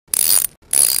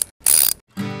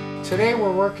Today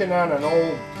we're working on an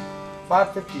old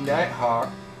 550 Nighthawk,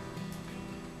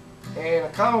 and a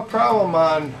common problem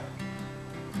on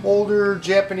older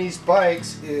Japanese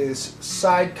bikes is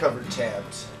side cover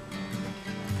tabs.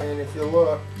 And if you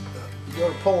look, you go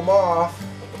to pull them off,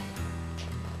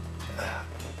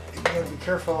 you gotta be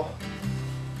careful.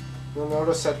 You'll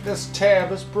notice that this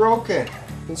tab is broken.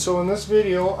 And so in this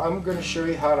video I'm going to show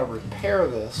you how to repair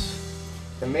this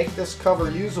and make this cover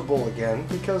usable again,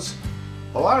 because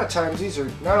a lot of times these are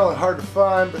not only hard to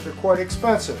find, but they're quite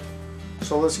expensive.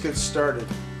 So let's get started.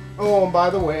 Oh, and by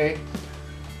the way,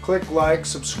 click like,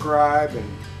 subscribe, and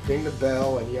ding the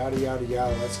bell, and yada yada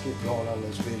yada. Let's get going on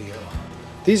this video.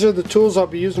 These are the tools I'll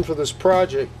be using for this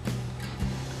project.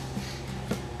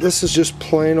 This is just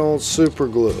plain old super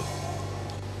glue.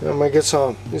 I'm going to get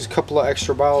there's a couple of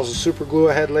extra bottles of super glue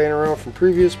I had laying around from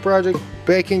previous project.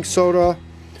 Baking soda,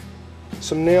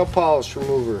 some nail polish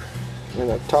remover,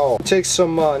 and a towel. Take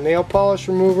some nail polish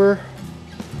remover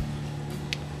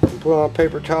and put on a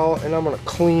paper towel, and I'm going to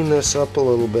clean this up a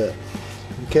little bit.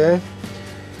 Okay?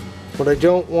 What I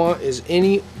don't want is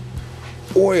any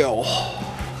oil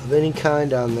of any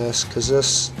kind on this,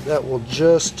 because that will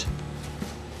just,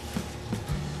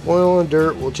 oil and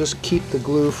dirt will just keep the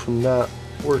glue from not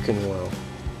working well.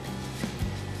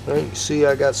 All right, you see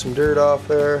I got some dirt off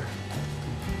there.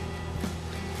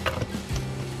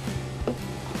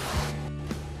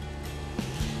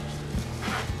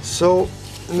 So,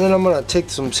 and then I'm going to take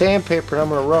some sandpaper and I'm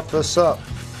going to rough this up,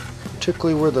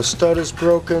 particularly where the stud is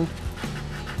broken.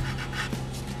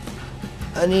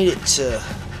 I need it to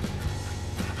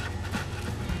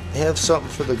have something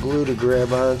for the glue to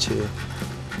grab onto.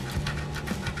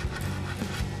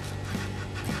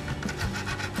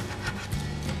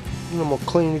 And I'm going to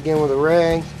clean it again with a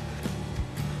rag.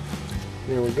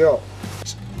 There we go.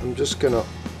 I'm just going to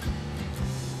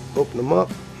open them up,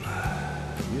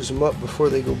 use them up before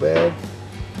they go bad.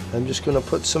 I'm just going to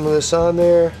put some of this on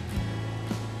there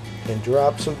and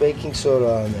drop some baking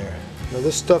soda on there. Now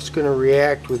this stuff's going to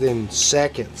react within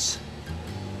seconds.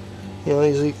 You know,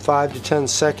 usually 5 to 10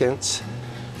 seconds.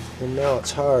 And now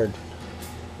it's hard.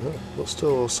 Well, still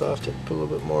a little soft. I put a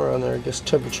little bit more on there. I guess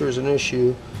temperature is an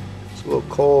issue. It's a little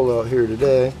cold out here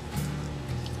today.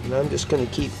 And I'm just going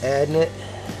to keep adding it,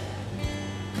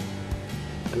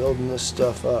 building this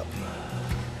stuff up.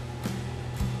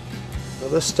 Now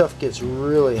this stuff gets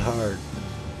really hard.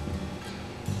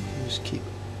 Just keep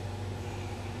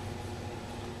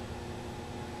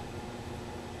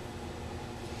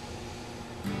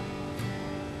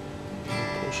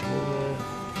pushing in there.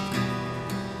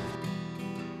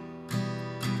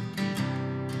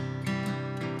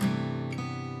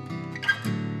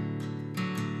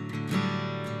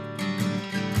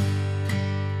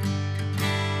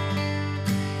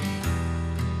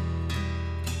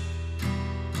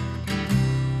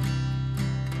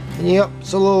 Yep,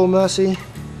 it's a little messy,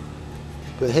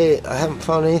 but hey, I haven't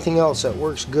found anything else that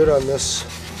works good on this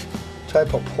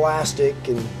type of plastic.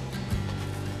 And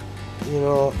you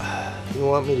know, you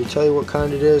want me to tell you what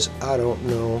kind it is? I don't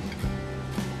know.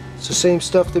 It's the same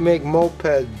stuff they make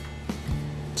moped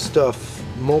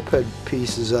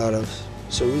pieces out of,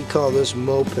 so we call this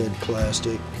moped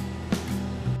plastic.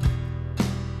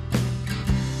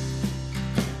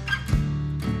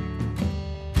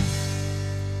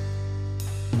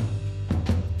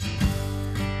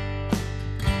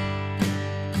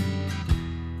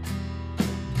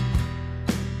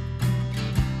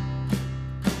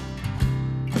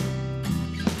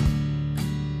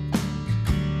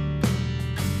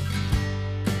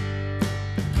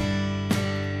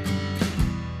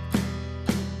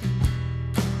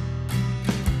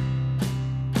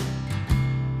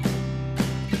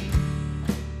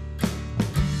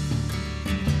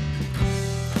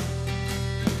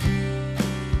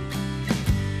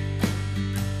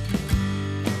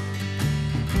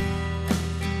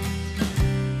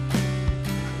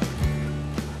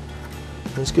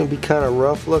 It's going to be kind of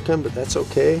rough looking, but that's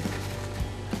okay.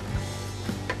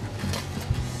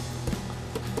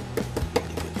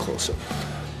 Get close up.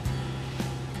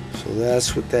 So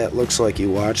that's what that looks like. You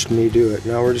watched me do it.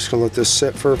 Now we're just going to let this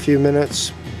sit for a few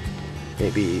minutes.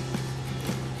 Maybe.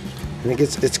 And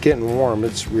it's getting warm.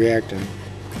 It's reacting.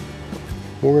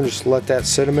 We're going to just let that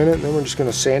sit a minute, and then we're just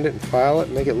going to sand it and file it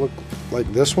and make it look like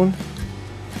this one.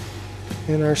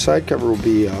 And our side cover will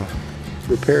be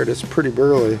repaired. It's pretty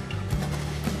burly.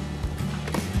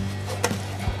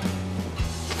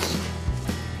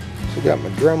 So got my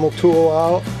Dremel tool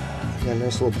out. Got a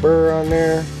nice little burr on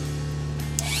there.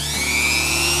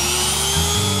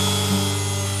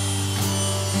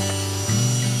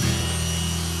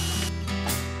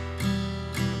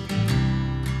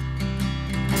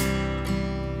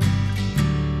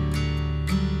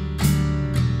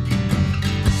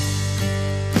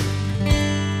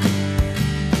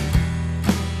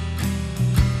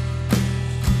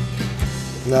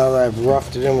 Now that I've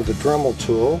roughed it in with the Dremel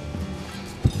tool,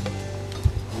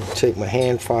 I'll take my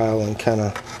hand file and kind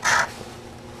of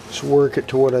just work it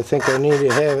to what I think I need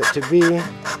to have it to be.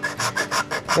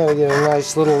 Gotta get a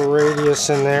nice little radius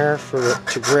in there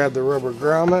to grab the rubber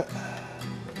grommet.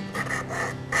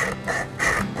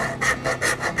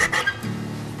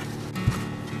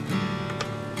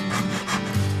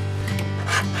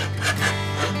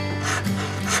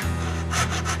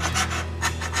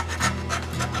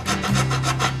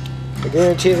 I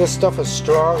guarantee you this stuff is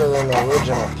stronger than the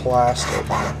original plastic.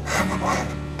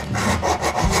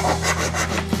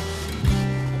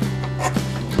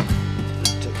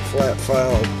 Take a flat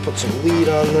file and put some lead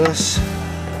on this.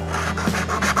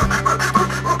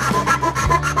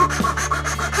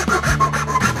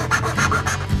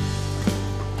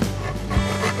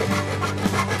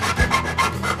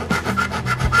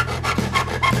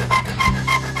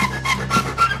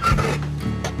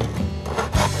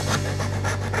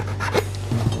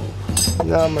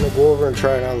 Now I'm going to go over and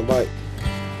try it on the bike.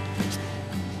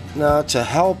 Now to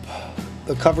help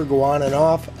the cover go on and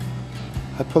off,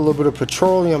 I put a little bit of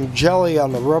petroleum jelly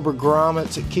on the rubber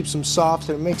grommets. It keeps them soft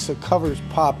and it makes the covers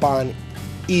pop on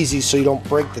easy so you don't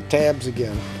break the tabs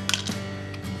again.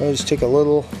 I just take a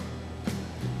little,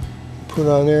 put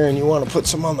on there, and you want to put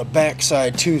some on the back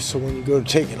side too, so when you go to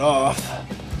take it off,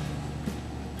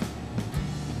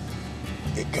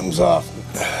 it comes off.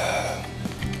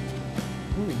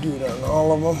 We do it on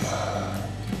all of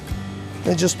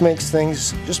them. It just makes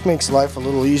life a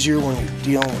little easier when you're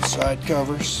dealing with side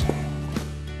covers.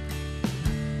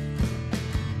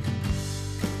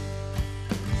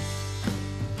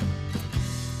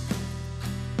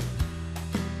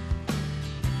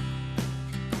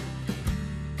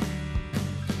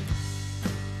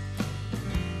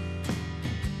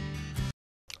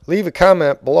 Leave a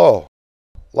comment below.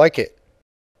 Like it.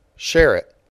 Share it.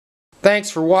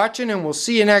 Thanks for watching, and we'll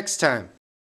see you next time.